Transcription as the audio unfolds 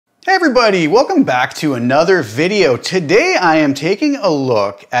Hey everybody, welcome back to another video. Today I am taking a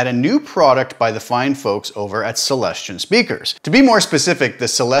look at a new product by the fine folks over at Celestion Speakers. To be more specific, the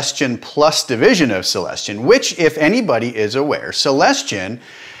Celestion Plus division of Celestion, which, if anybody is aware, Celestion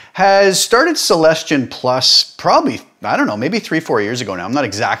has started Celestion Plus probably, I don't know, maybe 3-4 years ago now. I'm not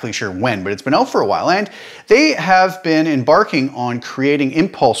exactly sure when, but it's been out for a while. And they have been embarking on creating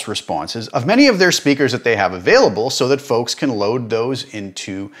impulse responses of many of their speakers that they have available so that folks can load those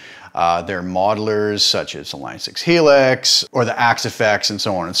into their modelers, such as the Line 6 Helix or the Axe Effects and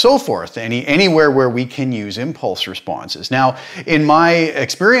so on and so forth, anywhere where we can use impulse responses. Now, in my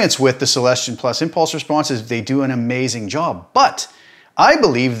experience with the Celestion Plus impulse responses, they do an amazing job, but I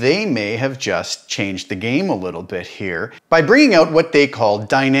believe they may have just changed the game a little bit here by bringing out what they call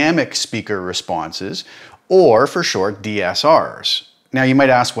dynamic speaker responses, or for short, DSRs. Now you might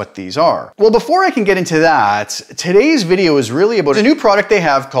ask what these are. Well, before I can get into that, today's video is really about a new product they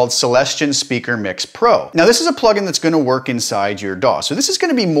have called Celestion Speaker Mix Pro. Now this is a plugin that's going to work inside your DAW. So this is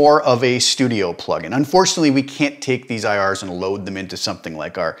going to be more of a studio plugin. Unfortunately, we can't take these IRs and load them into something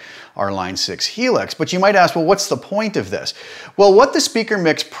like our Line 6 Helix. But you might ask, well, what's the point of this? Well, what the Speaker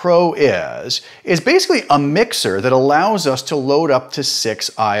Mix Pro is basically a mixer that allows us to load up to 6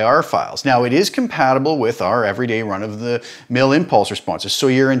 IR files. Now it is compatible with our everyday run-of-the-mill impulse responses. So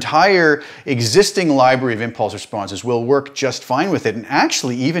your entire existing library of impulse responses will work just fine with it and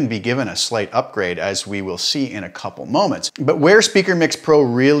actually even be given a slight upgrade, as we will see in a couple moments. But where Speaker Mix Pro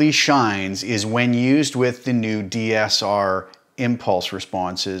really shines is when used with the new DSR impulse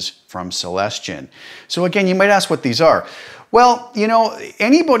responses from Celestion. So again, you might ask what these are. Well, you know,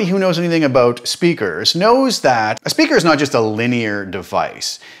 anybody who knows anything about speakers knows that a speaker is not just a linear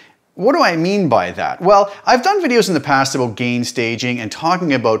device. What do I mean by that? Well, I've done videos in the past about gain staging and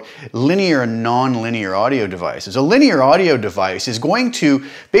talking about linear and non-linear audio devices. A linear audio device is going to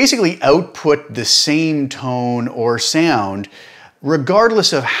basically output the same tone or sound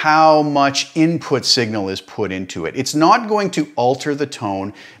regardless of how much input signal is put into it. It's not going to alter the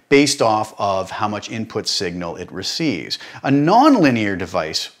tone based off of how much input signal it receives. A non-linear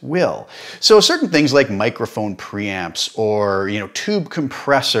device will. So certain things like microphone preamps or tube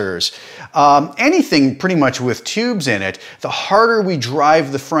compressors, anything pretty much with tubes in it, the harder we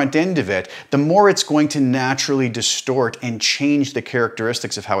drive the front end of it, the more it's going to naturally distort and change the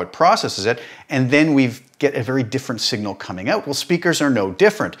characteristics of how it processes it, and then we get a very different signal coming out. Well, speakers are no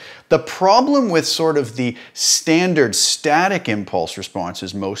different. The problem with sort of the standard static impulse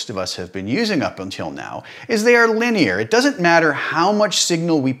responses most of us have been using up until now is they are linear. It doesn't matter how much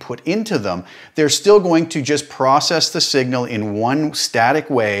signal we put into them, they're still going to just process the signal in one static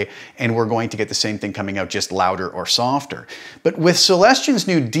way, and we're going to get the same thing coming out, just louder or softer. But with Celestion's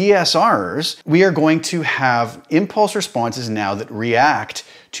new DSRs, we are going to have impulse responses now that react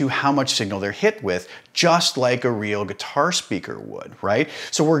to how much signal they're hit with, just like a real guitar speaker would, right?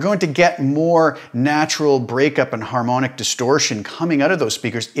 So we're going to get more natural breakup and harmonic distortion coming out of those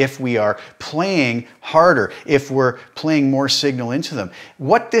speakers if we are playing harder, if we're playing more signal into them.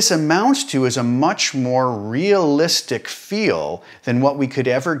 What this amounts to is a much more realistic feel than what we could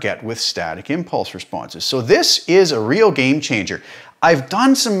ever get with static impulse responses. So this is a real game changer. I've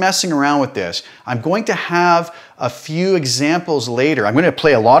done some messing around with this. I'm going to have a few examples later. I'm going to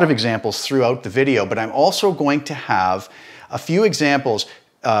play a lot of examples throughout the video, but I'm also going to have a few examples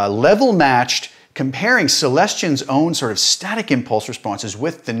level matched, comparing Celestion's own sort of static impulse responses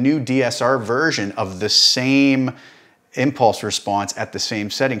with the new DSR version of the same impulse response at the same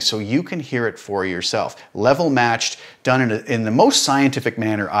setting, so you can hear it for yourself. Level matched, done in the most scientific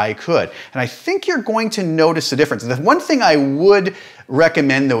manner I could. And I think you're going to notice the difference. The one thing I would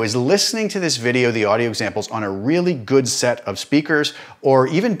recommend though is listening to this video, the audio examples, on a really good set of speakers, or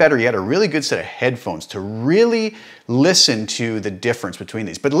even better yet, a really good set of headphones to really listen to the difference between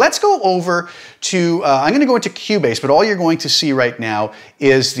these. But let's go over to, I'm going to go into Cubase, but all you're going to see right now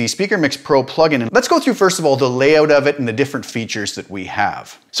is the Speaker Mix Pro plugin. And let's go through first of all the layout of it and the different features that we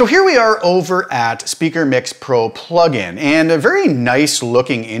have. So here we are over at Speaker Mix Pro plugin, and a very nice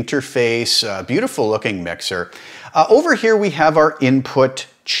looking interface, beautiful looking mixer. Over here we have our input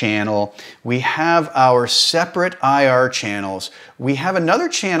channel. We have our separate IR channels. We have another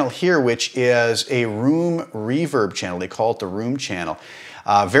channel here which is a room reverb channel. They call it the room channel.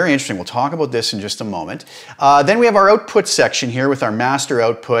 Very interesting. We'll talk about this in just a moment. Then we have our output section here with our master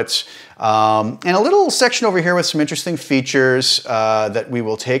outputs, and a little section over here with some interesting features that we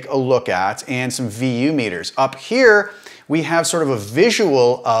will take a look at, and some VU meters. Up here we have sort of a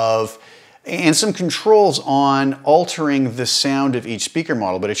visual of and some controls on altering the sound of each speaker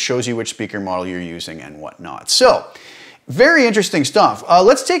model, but it shows you which speaker model you're using and whatnot. So Very interesting stuff.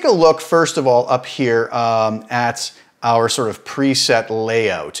 Let's take a look first of all up here at our sort of preset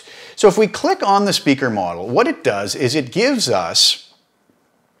layout. So if we click on the speaker model, what it does is it gives us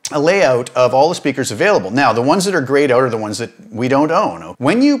a layout of all the speakers available. Now, the ones that are grayed out are the ones that we don't own.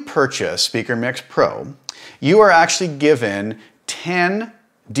 When you purchase Speaker Mix Pro, you are actually given 10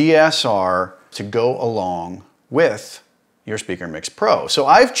 DSR to go along with your Speaker Mix Pro. So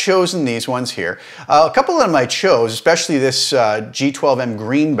I've chosen these ones here. A couple of them I chose, especially this G12M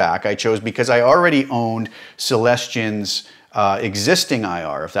greenback I chose because I already owned Celestion's existing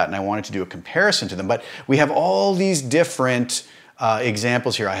IR of that, and I wanted to do a comparison to them. But we have all these different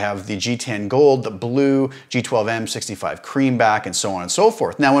examples here. I have the G10 gold, the blue, G12M, 65 creamback, and so on and so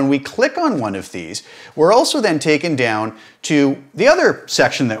forth. Now, when we click on one of these, we're also then taken down to the other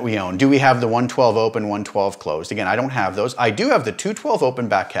section that we own. Do we have the 112 open, 112 closed? Again, I don't have those. I do have the 212 open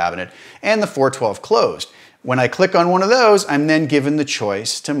back cabinet and the 412 closed. When I click on one of those, I'm then given the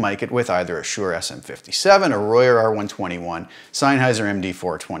choice to mic it with either a Shure SM57, a Royer R121, Sennheiser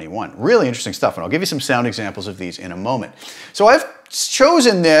MD421. Really interesting stuff, and I'll give you some sound examples of these in a moment. So I've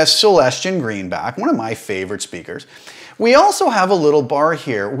chosen this Celestion greenback, one of my favorite speakers. We also have a little bar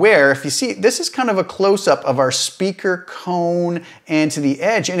here where, if you see, this is kind of a close-up of our speaker cone and to the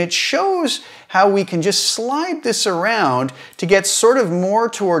edge, and it shows how we can just slide this around to get sort of more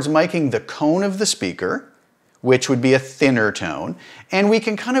towards miking the cone of the speaker, which would be a thinner tone, and we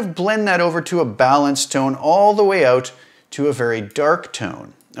can kind of blend that over to a balanced tone all the way out to a very dark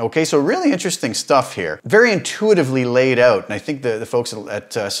tone. Okay, so really interesting stuff here. Very intuitively laid out, and I think the folks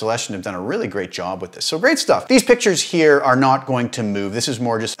at Celestion have done a really great job with this. So great stuff. These pictures here are not going to move. This is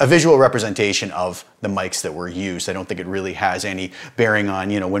more just a visual representation of the mics that were used. I don't think it really has any bearing on,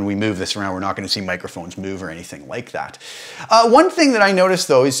 you know, when we move this around, we're not going to see microphones move or anything like that. One thing that I noticed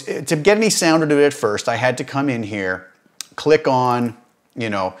though is to get any sound out of it at first, I had to come in here, click on, you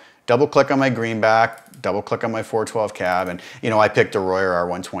know, double click on my greenback, double click on my 412 cab, and you know, I picked a Royer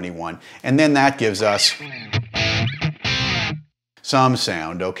R121, and then that gives us some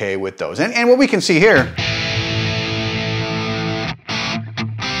sound, okay, with those. And what we can see here,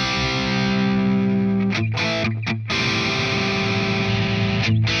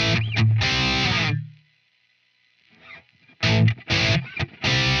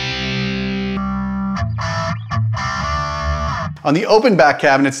 on the open back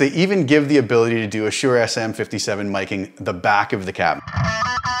cabinets, they even give the ability to do a Shure SM57 miking the back of the cabinet.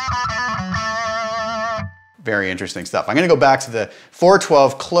 Very interesting stuff. I'm going to go back to the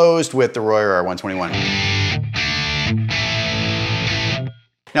 412 closed with the Royer R121.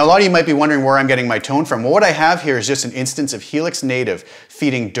 Now, a lot of you might be wondering where I'm getting my tone from. Well, what I have here is just an instance of Helix Native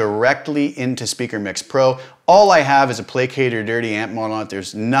feeding directly into Speaker Mix Pro. All I have is a placated dirty amp model on it.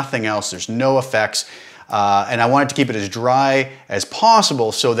 There's nothing else. There's no effects. And I wanted to keep it as dry as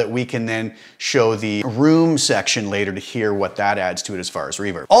possible so that we can then show the room section later to hear what that adds to it as far as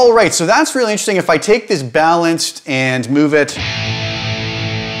reverb. All right, so that's really interesting. If I take this balanced and move it,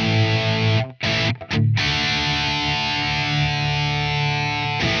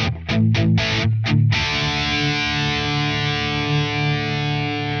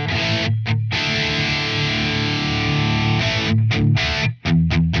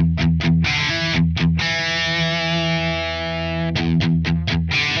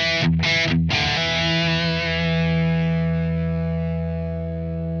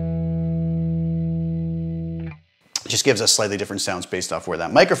 just gives us slightly different sounds based off where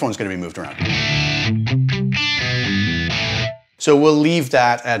that microphone is going to be moved around. So we'll leave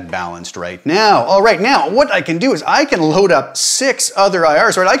that at balanced right now. All right, now what I can do is I can load up 6 other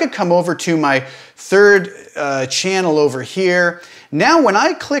IRs, right? I could come over to my third channel over here. Now when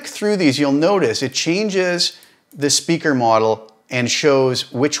I click through these, you'll notice it changes the speaker model and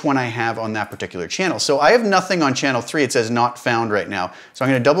shows which one I have on that particular channel. So I have nothing on channel 3, it says not found right now. So I'm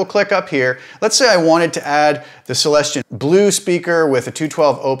gonna double click up here. Let's say I wanted to add the Celestion blue speaker with a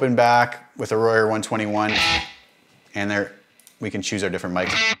 212 open back with a Royer 121, and there we can choose our different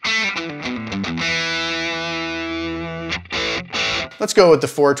mics. Let's go with the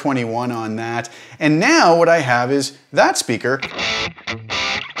 421 on that. And now what I have is that speaker.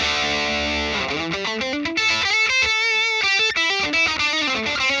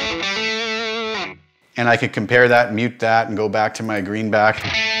 And I could compare that, mute that, and go back to my greenback.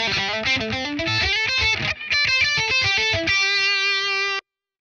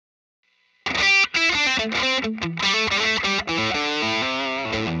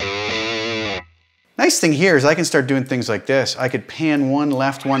 Nice thing here is I can start doing things like this. I could pan one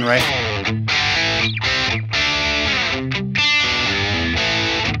left, one right.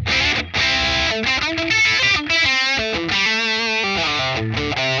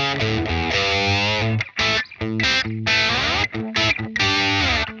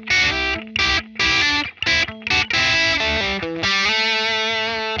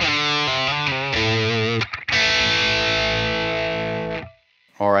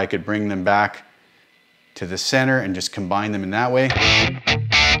 or I could bring them back to the center and just combine them in that way.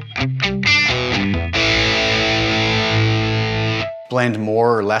 Blend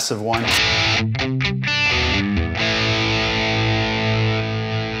more or less of one.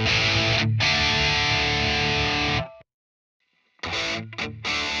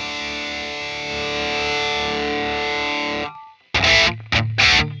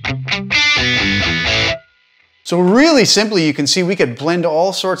 So really simply, you can see we could blend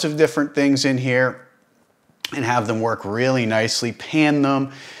all sorts of different things in here and have them work really nicely, pan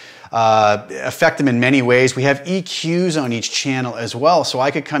them, affect them in many ways. We have EQs on each channel as well. So I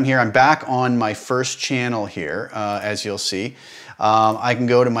could come here, I'm back on my first channel here, as you'll see. I can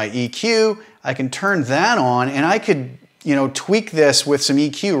go to my EQ, I can turn that on, and I could, you know, tweak this with some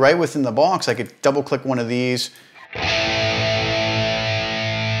EQ right within the box. I could double click one of these.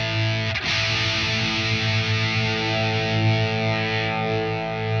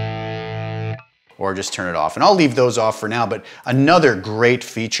 Or just turn it off. And I'll leave those off for now, but another great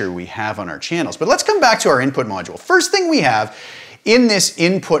feature we have on our channels. But let's come back to our input module. First thing we have in this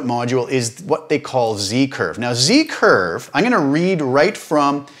input module is what they call Z-curve. Now Z-curve, I'm gonna read right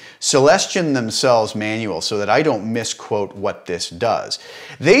from Celestion themselves manual so that I don't misquote what this does.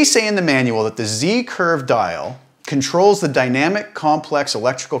 They say in the manual that the Z-curve dial controls the dynamic complex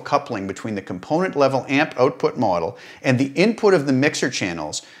electrical coupling between the component level amp output model and the input of the mixer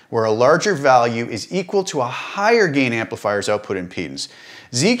channels, where a larger value is equal to a higher gain amplifier's output impedance.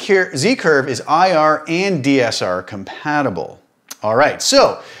 Z-curve is IR and DSR compatible. All right,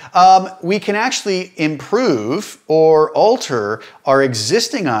 so we can actually improve or alter our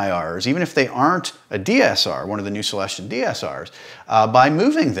existing IRs, even if they aren't a DSR, one of the new Celestion DSRs, by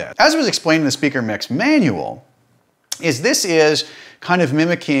moving this. As was explained in the Speaker Mix manual, this is kind of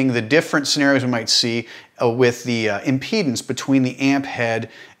mimicking the different scenarios we might see with the impedance between the amp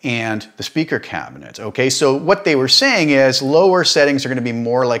head and the speaker cabinet. Okay, so what they were saying is lower settings are going to be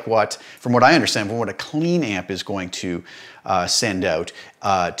more like what, from what I understand, from what a clean amp is going to send out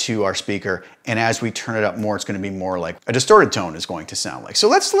to our speaker, and as we turn it up more, it's going to be more like a distorted tone is going to sound like. So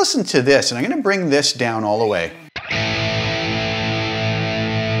let's listen to this, and I'm going to bring this down all the way.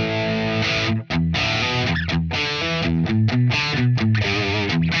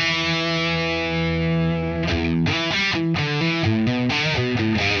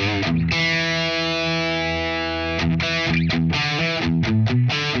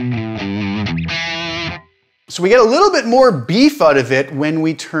 So we get a little bit more beef out of it when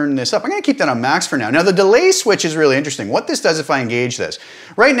we turn this up. I'm going to keep that on max for now. Now the delay switch is really interesting. What this does if I engage this.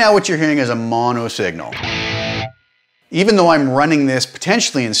 Right now what you're hearing is a mono signal. Even though I'm running this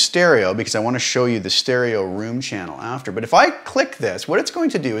potentially in stereo because I want to show you the stereo room channel after. But if I click this, what it's going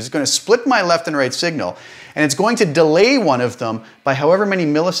to do is it's going to split my left and right signal, and it's going to delay one of them by however many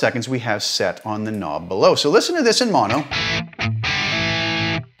milliseconds we have set on the knob below. So listen to this in mono.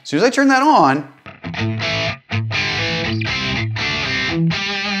 As soon as I turn that on,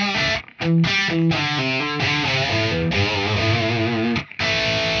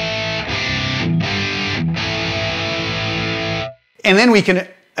 and then we can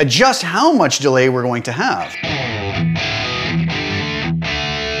adjust how much delay we're going to have.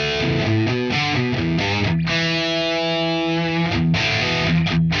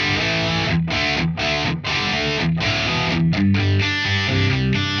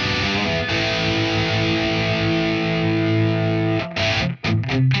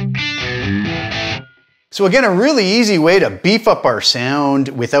 So again, a really easy way to beef up our sound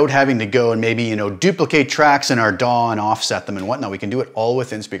without having to go and maybe, you know, duplicate tracks in our DAW and offset them and whatnot. We can do it all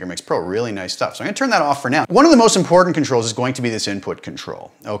within Speaker Mix Pro. Really nice stuff. So I'm going to turn that off for now. One of the most important controls is going to be this input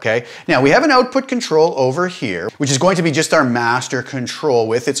control, okay? Now we have an output control over here, which is going to be just our master control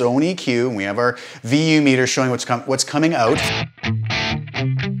with its own EQ, and we have our VU meter showing what's coming out.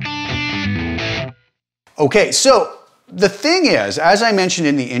 Okay, so the thing is, as I mentioned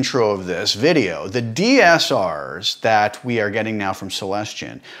in the intro of this video, the DSRs that we are getting now from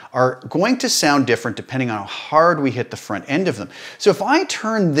Celestion are going to sound different depending on how hard we hit the front end of them. So if I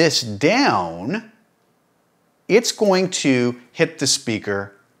turn this down, it's going to hit the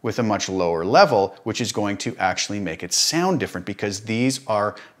speaker with a much lower level, which is going to actually make it sound different because these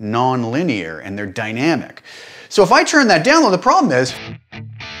are non-linear and they're dynamic. So if I turn that down, though, the problem is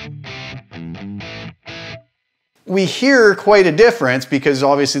we hear quite a difference because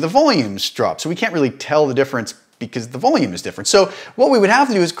obviously the volume's dropped. So we can't really tell the difference because the volume is different. So what we would have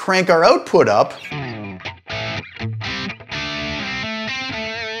to do is crank our output up. And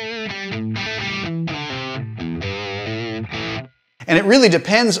it really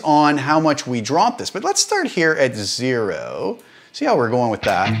depends on how much we drop this. But let's start here at 0. See how we're going with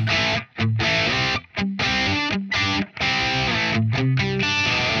that.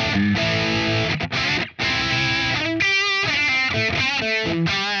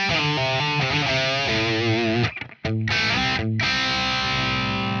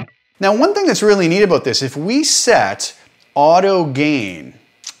 Now, one thing that's really neat about this, if we set auto gain,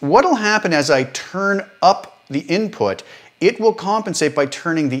 what'll happen as I turn up the input, it will compensate by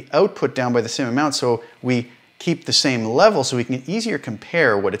turning the output down by the same amount, so we keep the same level so we can easier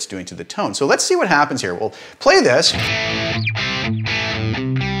compare what it's doing to the tone. So let's see what happens here. We'll play this. I'm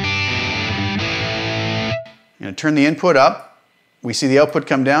going to turn the input up. We see the output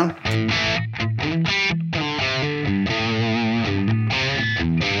come down.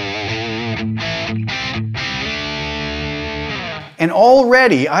 And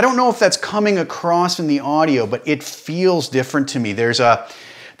already, I don't know if that's coming across in the audio, but it feels different to me. There's a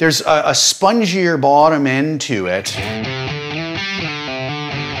spongier bottom end to it.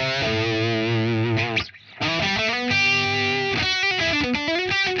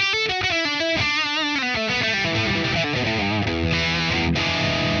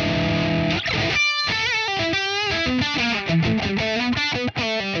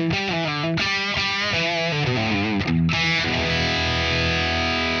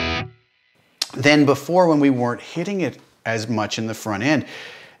 Than before when we weren't hitting it as much in the front end.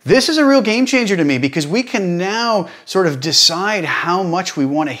 This is a real game changer to me because we can now sort of decide how much we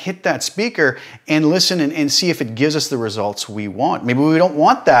want to hit that speaker and listen and see if it gives us the results we want. Maybe we don't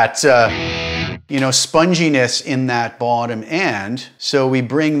want that, you know, sponginess in that bottom end. So we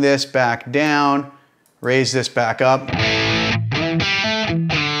bring this back down, raise this back up.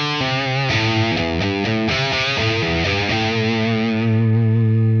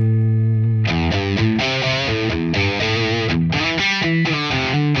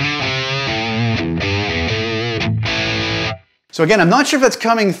 So again, I'm not sure if that's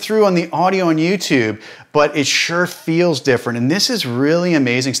coming through on the audio on YouTube, but it sure feels different. And this is really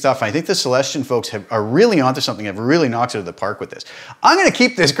amazing stuff. I think the Celestion folks are really onto something, have really knocked it out of the park with this. I'm gonna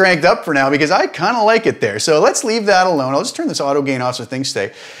keep this cranked up for now because I kind of like it there. So let's leave that alone. I'll just turn this auto gain off so things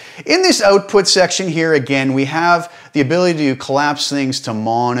stay. In this output section here, again, we have the ability to collapse things to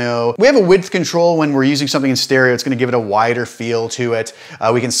mono. We have a width control when we're using something in stereo. It's gonna give it a wider feel to it.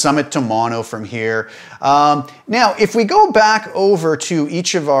 We can sum it to mono from here. Now, if we go back over to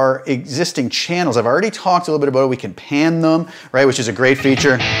each of our existing channels, I've already talked a little bit about it. We can pan them, right, which is a great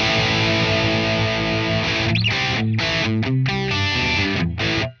feature.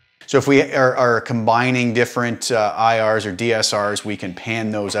 So if we are combining different IRs or DSRs, we can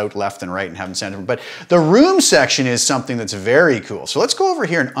pan those out left and right and have them sound different. But the room section is something that's very cool. So let's go over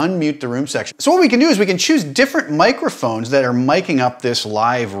here and unmute the room section. So what we can do is we can choose different microphones that are miking up this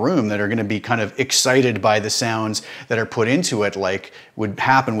live room that are going to be kind of excited by the sounds that are put into it, like would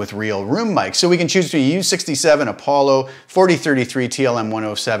happen with real room mics. So we can choose between U67, Apollo, 4033, TLM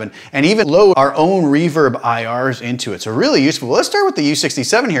 107, and even load our own reverb IRs into it. So really useful. Let's start with the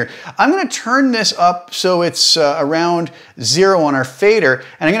U67 here. I'm going to turn this up so it's around 0 on our fader,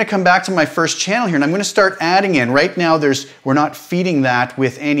 and I'm going to come back to my first channel here, and I'm going to start adding in. Right now, we're not feeding that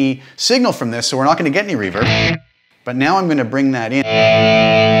with any signal from this, so we're not going to get any reverb. But now I'm going to bring that in.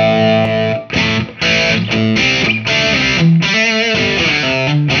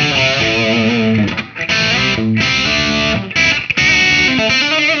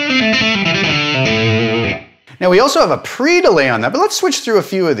 Now we also have a pre-delay on that, but let's switch through a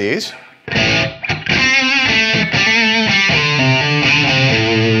few of these.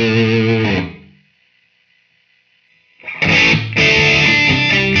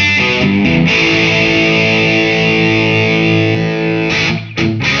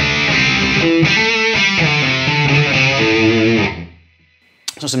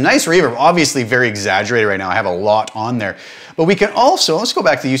 So some nice reverb, obviously very exaggerated right now. I have a lot on there. But we can also, let's go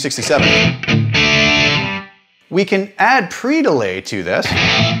back to the U67. We can add pre-delay to this.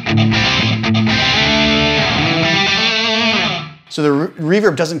 So the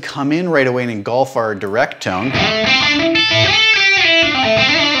reverb doesn't come in right away and engulf our direct tone.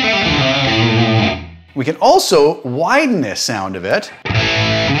 We can also widen this sound a bit.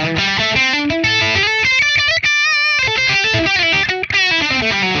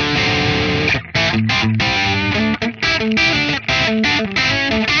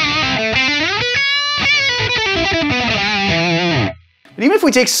 But even if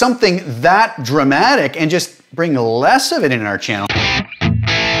we take something that dramatic and just bring less of it in our channel,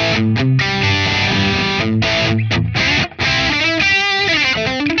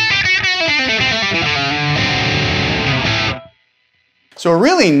 so a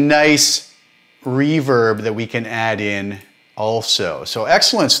really nice reverb that we can add in also. So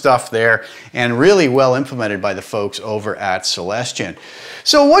excellent stuff there, and really well implemented by the folks over at Celestion.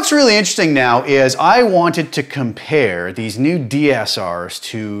 So what's really interesting now is I wanted to compare these new DSRs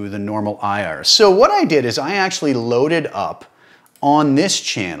to the normal IRs. So what I did is I actually loaded up on this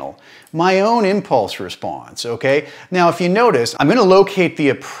channel my own impulse response, okay? Now if you notice, I'm gonna locate the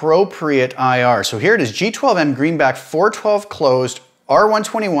appropriate IR. So here it is, G12M greenback 412 closed,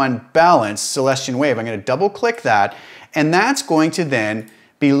 R121 balanced Celestion wave. I'm gonna double click that, and that's going to then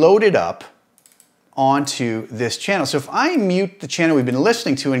be loaded up onto this channel. So if I mute the channel we've been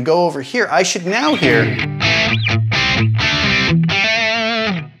listening to and go over here, I should now hear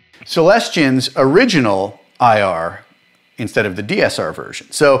Celestion's original IR instead of the DSR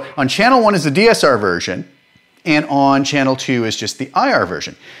version. So on channel 1 is the DSR version, and on channel 2 is just the IR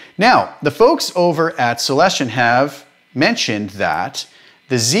version. Now, the folks over at Celestion have mentioned that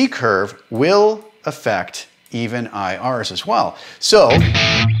the Z curve will affect even IRs as well. So,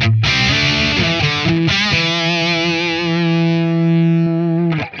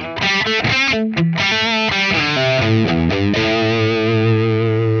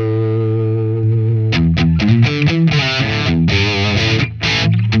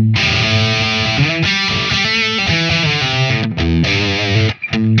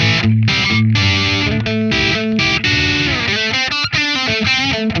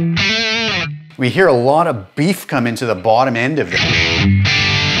 we hear a lot of beef come into the bottom end of it.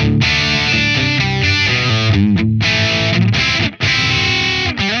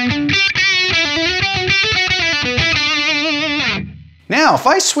 Now, if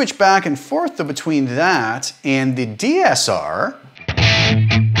I switch back and forth between that and the DSR,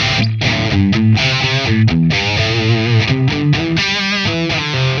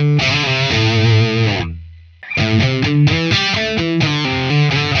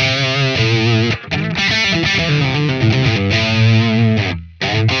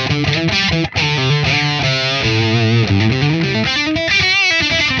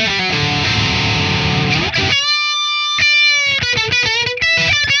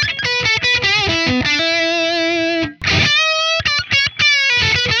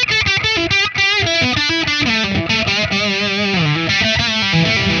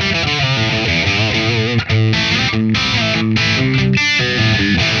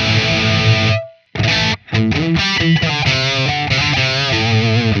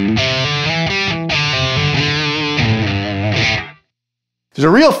 there's a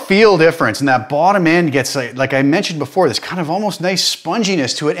real feel difference, and that bottom end gets, like I mentioned before, this kind of almost nice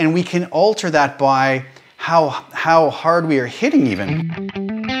sponginess to it, and we can alter that by how hard we are hitting even.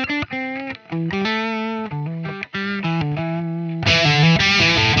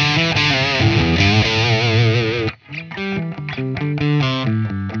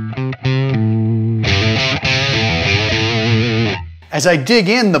 As I dig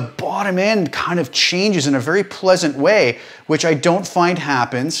in, the bottom end kind of changes in a very pleasant way, which I don't find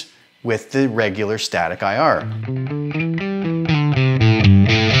happens with the regular static IR.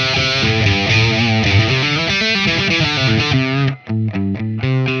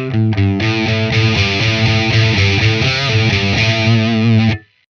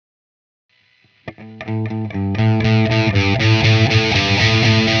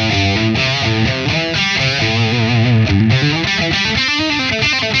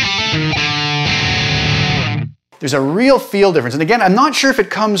 There's a real feel difference. And again, I'm not sure if it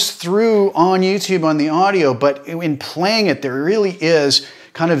comes through on YouTube on the audio, but in playing it, there really is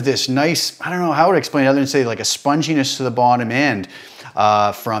kind of this nice, I don't know how to explain it other than say like a sponginess to the bottom end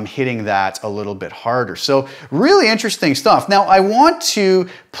from hitting that a little bit harder. So really interesting stuff. Now I want to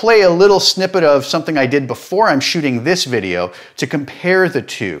play a little snippet of something I did before I'm shooting this video to compare the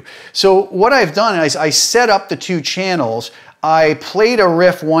two. So what I've done is I set up the two channels. I played a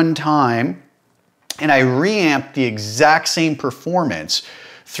riff one time, and I reamped the exact same performance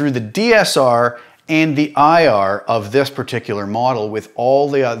through the DSR and the IR of this particular model with all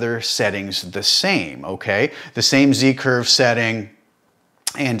the other settings the same, okay? The same Z-curve setting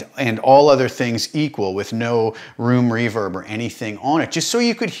and all other things equal with no room reverb or anything on it, just so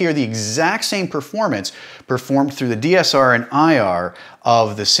you could hear the exact same performance performed through the DSR and IR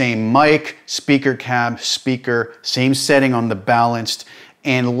of the same mic, speaker cab, speaker, same setting on the balanced,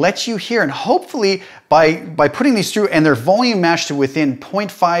 and let you hear, and hopefully by putting these through, and they're volume matched to within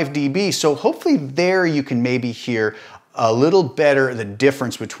 0.5 dB, so hopefully there you can maybe hear a little better the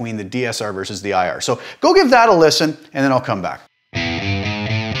difference between the DSR versus the IR. So go give that a listen, and then I'll come back.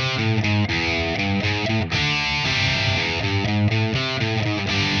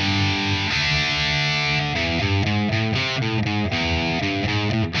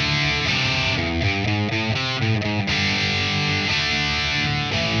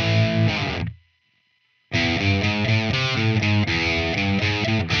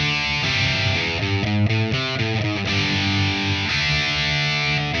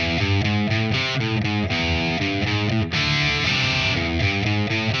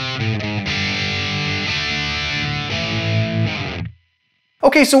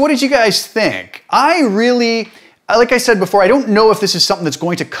 Okay, so what did you guys think? Like I said before, I don't know if this is something that's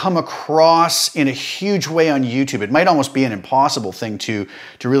going to come across in a huge way on YouTube. It might almost be an impossible thing to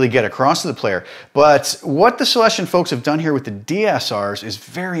really get across to the player. But what the Celestion folks have done here with the DSRs is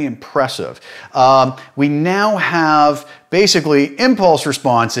very impressive. We now have basically impulse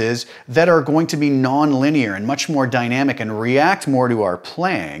responses that are going to be non-linear and much more dynamic and react more to our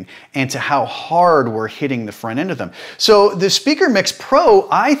playing and to how hard we're hitting the front end of them. So the Speaker Mix Pro,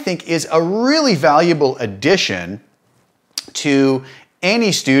 I think, is a really valuable addition to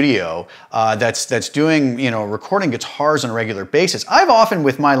any studio that's doing, recording guitars on a regular basis. I've often,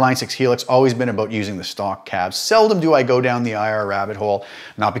 with my Line 6 Helix, always been about using the stock cabs. Seldom do I go down the IR rabbit hole,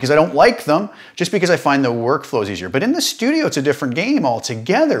 not because I don't like them, just because I find the workflow is easier. But in the studio, it's a different game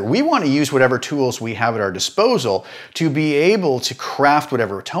altogether. We want to use whatever tools we have at our disposal to be able to craft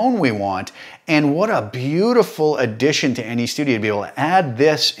whatever tone we want. And what a beautiful addition to any studio to be able to add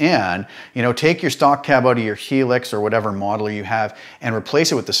this in, take your stock cab out of your Helix or whatever modeler you have and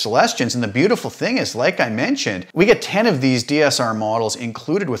replace it with the Celestions. And the beautiful thing is, like I mentioned, we get 10 of these DSR models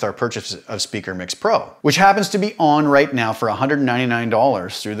included with our purchase of Speaker Mix Pro, which happens to be on right now for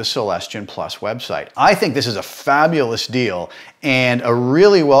 $199 through the Celestion Plus website. I think this is a fabulous deal and a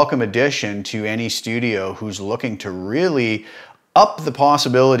really welcome addition to any studio who's looking to really up the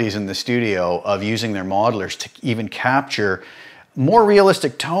possibilities in the studio of using their modelers to even capture more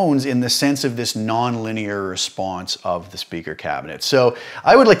realistic tones in the sense of this non-linear response of the speaker cabinet. So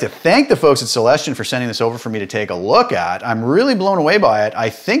I would like to thank the folks at Celestion for sending this over for me to take a look at. I'm really blown away by it. I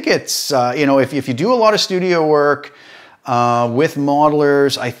think it's, if you do a lot of studio work with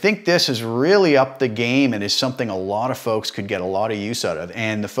modelers, I think this has really upped the game and is something a lot of folks could get a lot of use out of.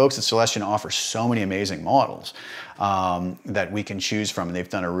 And the folks at Celestion offer so many amazing models that we can choose from. And they've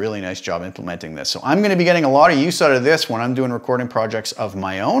done a really nice job implementing this. So I'm going to be getting a lot of use out of this when I'm doing recording projects of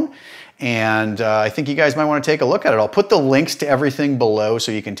my own. And I think you guys might want to take a look at it. I'll put the links to everything below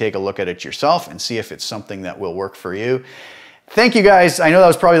so you can take a look at it yourself and see if it's something that will work for you. Thank you guys. I know that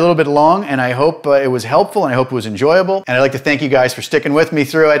was probably a little bit long, and I hope it was helpful, and I hope it was enjoyable. And I'd like to thank you guys for sticking with me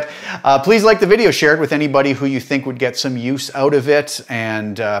through it. Please like the video, share it with anybody who you think would get some use out of it,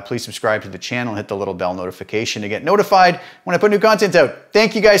 and please subscribe to the channel, hit the little bell notification to get notified when I put new content out.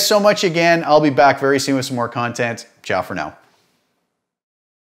 Thank you guys so much again. I'll be back very soon with some more content. Ciao for now.